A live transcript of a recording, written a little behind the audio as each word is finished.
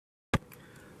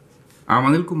I'm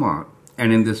Anil Kumar,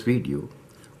 and in this video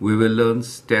we will learn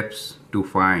steps to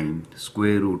find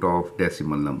square root of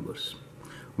decimal numbers.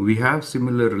 We have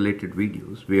similar related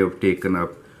videos. We have taken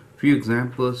up few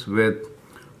examples with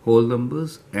whole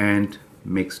numbers and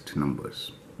mixed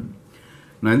numbers.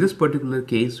 Now in this particular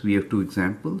case we have two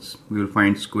examples. We will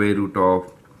find square root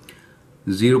of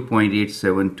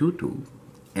 0.8722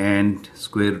 and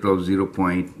square root of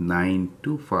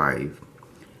 0.925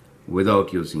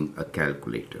 without using a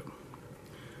calculator.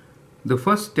 The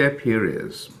first step here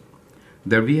is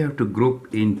that we have to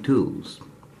group in twos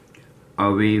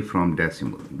away from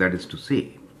decimal. That is to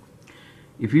say,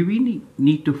 if we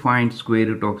need to find square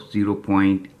root of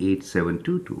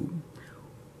 0.8722,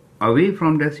 away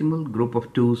from decimal, group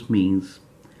of twos means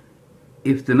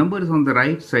if the number is on the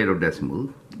right side of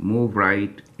decimal, move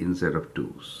right instead of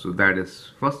twos. So that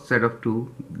is first set of two,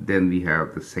 then we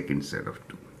have the second set of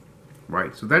two.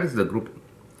 Right, so that is the grouping.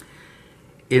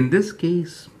 In this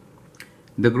case,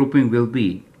 the grouping will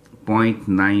be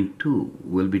 0.92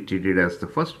 will be treated as the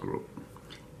first group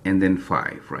and then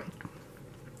 5, right?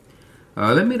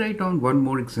 Let me write down one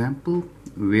more example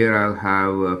where I'll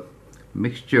have a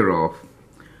mixture of,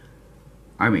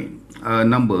 a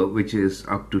number which is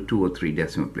up to 2 or 3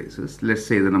 decimal places. Let's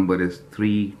say the number is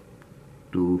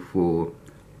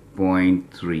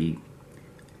 324.3.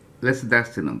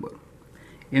 That's the number.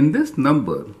 In this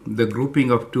number, the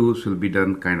grouping of twos will be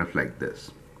done kind of like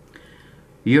this.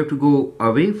 You have to go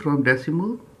away from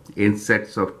decimal in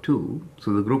sets of 2.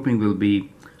 So the grouping will be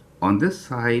on this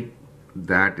side,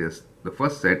 that is the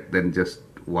first set, then just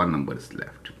one number is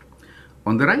left.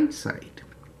 On the right side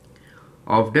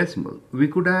of decimal, we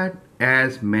could add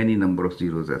as many number of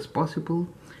zeros as possible,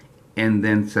 and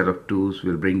then set of twos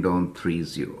will bring down 3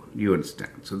 0. You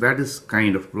understand? So that is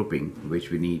kind of grouping which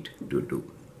we need to do.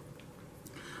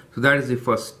 So that is the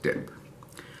first step.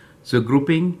 So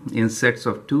grouping in sets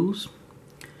of twos,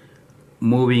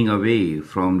 moving away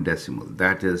from decimal.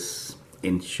 That is,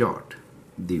 in short,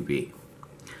 the way.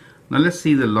 Now let's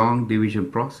see the long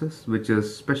division process, which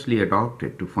is specially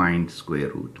adopted to find square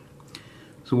root.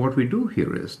 So what we do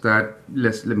here is that,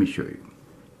 let me show you.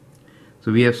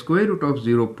 So we have square root of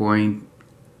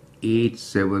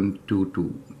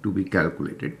 0.8722 to be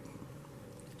calculated.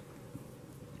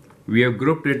 We have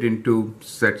grouped it into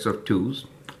sets of twos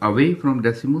away from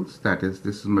decimals. That is,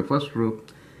 this is my first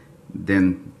group,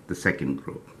 then the second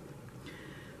group.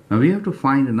 Now we have to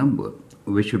find a number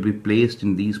which should be placed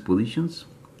in these positions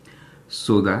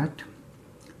so that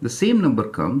the same number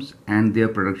comes and their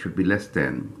product should be less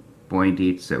than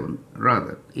 0.87,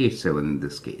 rather 87 in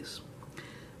this case.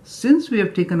 Since we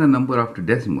have taken a number after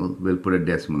decimal, we'll put a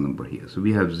decimal number here. So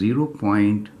we have 0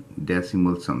 point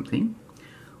decimal something,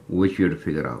 which we have to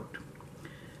figure out.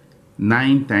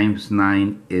 9 times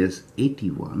 9 is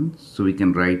 81, so we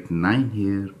can write 9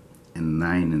 here and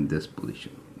 9 in this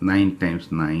position. 9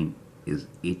 times 9 is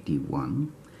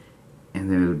 81, and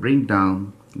then we'll bring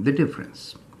down the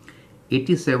difference.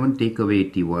 87 take away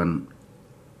 81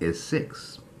 is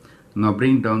 6. Now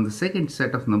bring down the second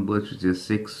set of numbers, which is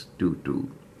 622,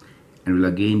 and we'll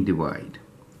again divide.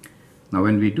 Now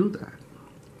when we do that,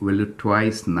 we'll do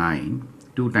twice 9.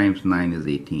 2 times 9 is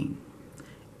 18.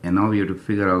 And now we have to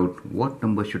figure out what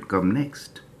number should come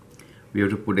next. We have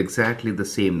to put exactly the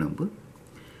same number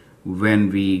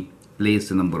when we place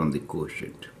the number on the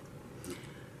quotient.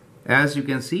 As you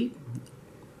can see,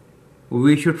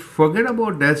 we should forget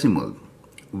about decimal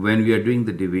when we are doing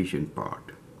the division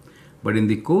part. But in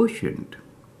the quotient,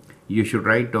 you should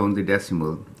write down the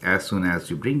decimal as soon as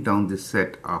you bring down the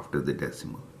set after the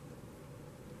decimal.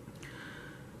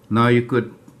 Now you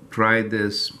could try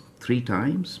this 3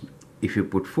 times. If you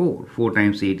put 4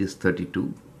 times 8 is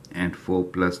 32, and 4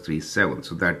 plus 3 is 7,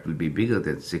 so that will be bigger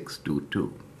than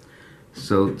 622.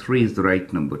 So 3 is the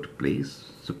right number to place,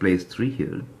 so place 3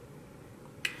 here.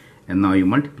 And now you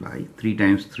multiply. 3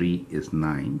 times 3 is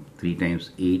 9, 3 times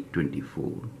 8,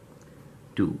 24,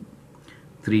 2.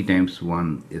 3 times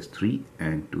 1 is 3,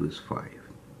 and 2 is 5.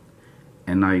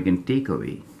 And now you can take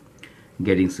away,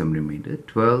 getting some remainder.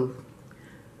 12,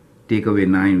 take away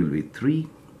 9 will be 3.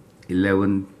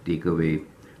 11 take away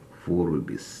 4 will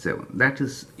be 7. That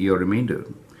is your remainder,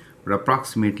 but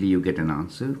approximately you get an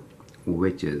answer,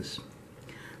 which is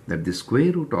that the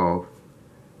square root of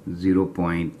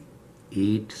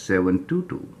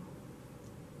 0.8722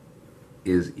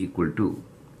 is equal to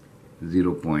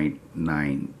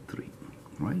 0.93,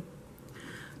 right?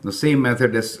 The same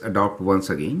method is adopted once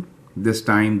again. This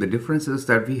time the difference is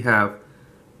that we have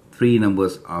 3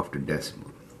 numbers after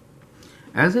decimal.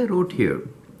 As I wrote here,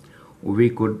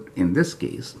 we could, in this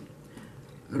case,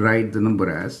 write the number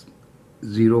as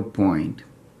 0.0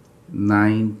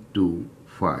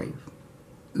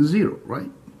 9250,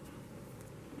 right?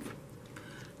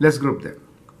 Let's group them.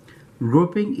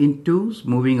 Grouping in twos,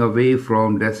 moving away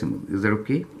from decimal. Is that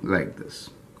okay? Like this.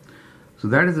 So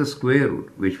that is the square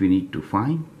root which we need to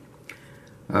find.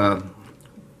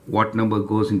 What number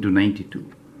goes into 92?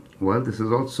 Well, this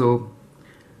is also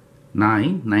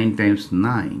 9. 9 times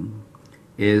 9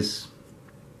 is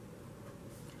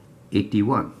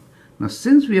 81. Now,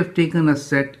 since we have taken a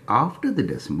set after the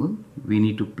decimal, we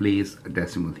need to place a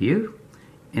decimal here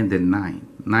and then 9.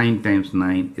 9 times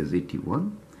 9 is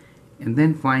 81. And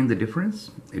then find the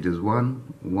difference. It is 1,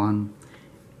 1,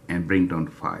 and bring down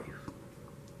 5.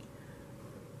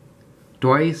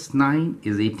 Twice 9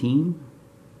 is 18.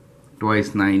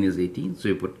 Twice 9 is 18. So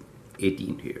you put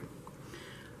 18 here.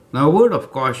 Now, a word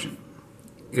of caution.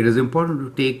 It is important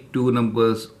to take two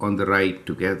numbers on the right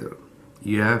together.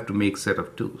 You have to make set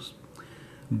of twos.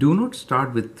 Do not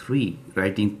start with 3,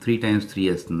 writing 3 times 3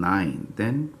 as 9.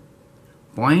 Then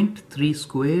 0.3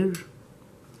 square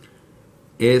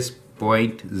is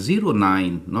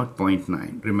 0.09, not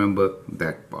 0.9. Remember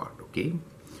that part, okay?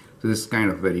 So this is kind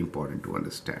of very important to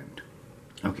understand.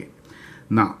 Okay,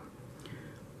 now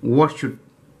what should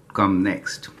come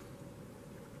next?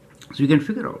 So you can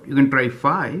figure out, you can try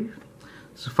 5.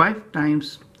 So 5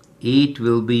 times 8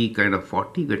 will be kind of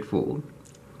 40, get 4.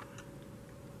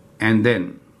 And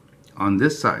then on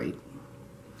this side,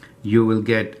 you will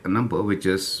get a number which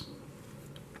is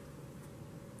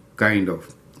kind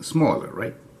of smaller,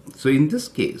 right? So in this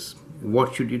case,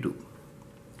 what should you do?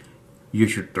 You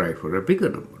should try for a bigger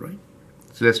number, right?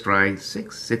 So let's try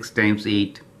 6. 6 times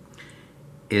 8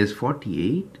 is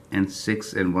 48, and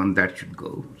 6 and 1, that should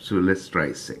go. So let's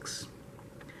try 6.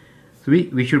 So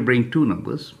we should bring two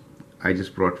numbers. I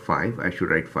just brought 5. I should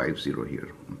write 50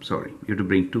 here. I'm sorry. You have to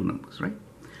bring two numbers, right?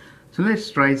 So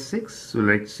let's try 6. So we'll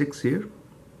write 6 here.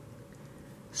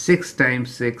 6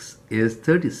 times 6 is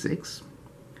 36.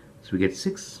 So we get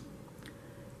 6.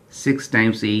 6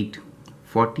 times 8,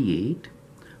 48.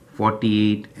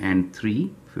 48 and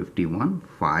 3, 51.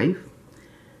 5.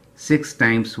 6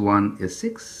 times 1 is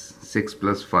 6. 6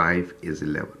 plus 5 is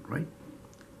 11, right?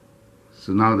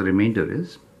 So now the remainder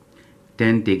is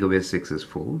 10 take away 6 is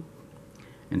 4.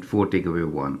 And 4 take away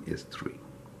 1 is 3.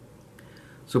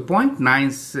 So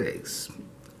 0.96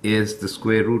 is the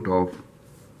square root of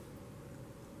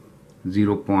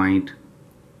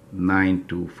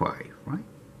 0.925, right?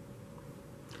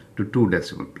 To two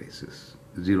decimal places,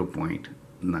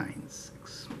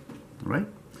 0.96, right?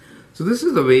 So this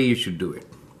is the way you should do it.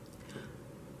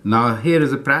 Now here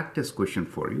is a practice question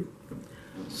for you.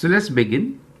 So let's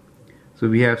begin. So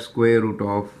we have square root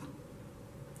of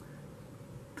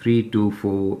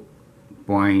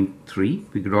 324.3.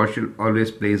 We could also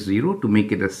always place 0 to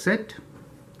make it a set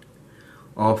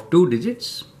of two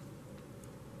digits.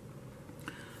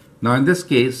 Now in this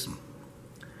case,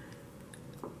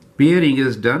 pairing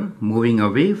is done moving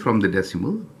away from the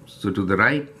decimal. So to the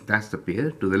right, that's the pair.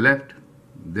 To the left,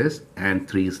 this, and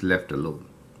 3 is left alone.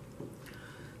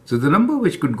 So the number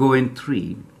which could go in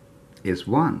 3 is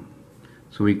 1.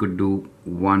 So we could do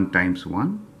 1 times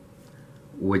 1,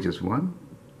 which is 1.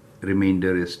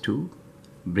 Remainder is 2.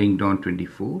 Bring down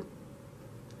 24.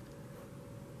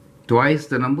 Twice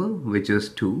the number, which is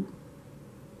 2.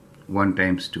 1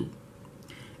 times 2.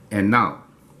 And now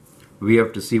we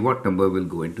have to see what number will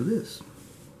go into this.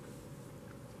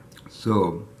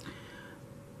 So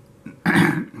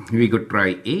we could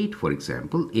try 8, for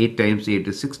example. 8 times 8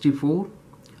 is 64.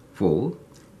 4.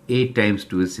 8 times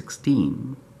 2 is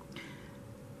 16.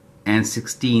 And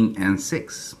 16 and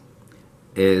 6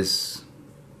 is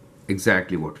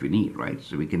exactly what we need, right?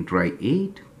 So we can try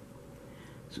 8.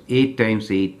 So 8 times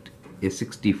 8 is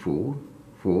 64.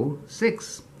 4.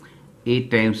 6. 8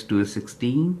 times 2 is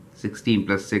 16. 16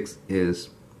 plus 6 is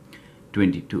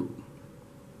 22.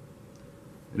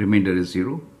 Remainder is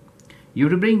 0. You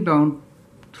have to bring down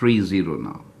 30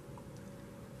 now.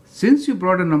 Since you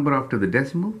brought a number after the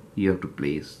decimal, you have to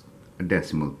place a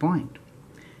decimal point.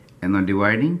 And now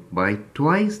dividing by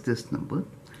twice this number,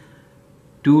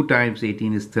 2 times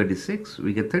 18 is 36.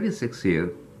 We get 36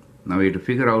 here. Now we have to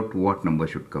figure out what number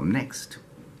should come next.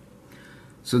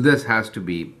 So this has to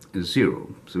be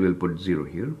 0. So we'll put 0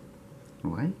 here.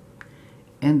 Right?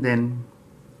 And then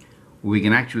we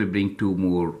can actually bring two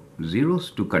more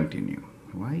zeros to continue.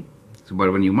 Right? So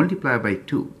but when you multiply by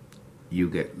 2, you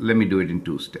get, let me do it in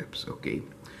two steps, okay?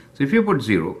 So if you put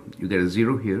 0, you get a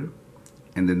 0 here,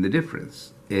 and then the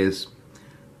difference is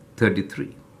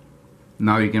 33.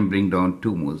 Now you can bring down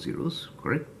two more zeros,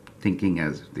 correct? Thinking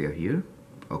as if they are here,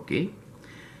 okay?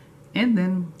 And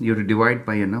then you have to divide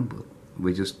by a number,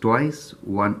 which is twice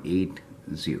 180.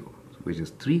 which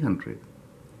is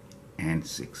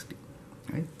 360.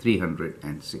 Right?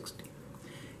 360.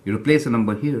 You replace a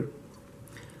number here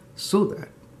so that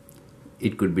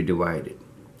it could be divided.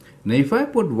 Now if I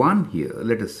put 1 here,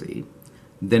 let us say,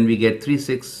 then we get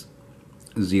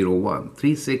 3601.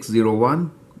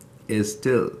 3601 is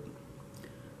still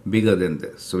bigger than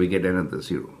this, so we get another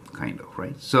 0, kind of,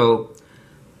 right? So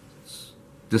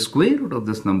the square root of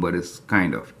this number is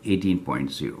kind of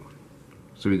 18.0.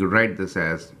 So we could write this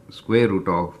as square root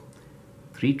of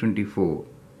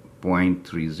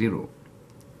 324.30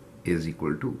 is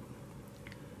equal to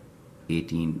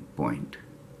 18.0.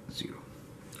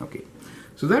 Okay,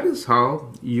 so that is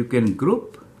how you can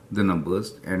group the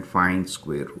numbers and find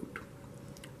square root.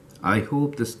 I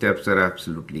hope the steps are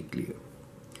absolutely clear.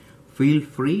 Feel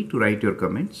free to write your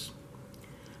comments.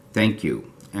 Thank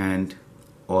you and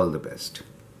all the best.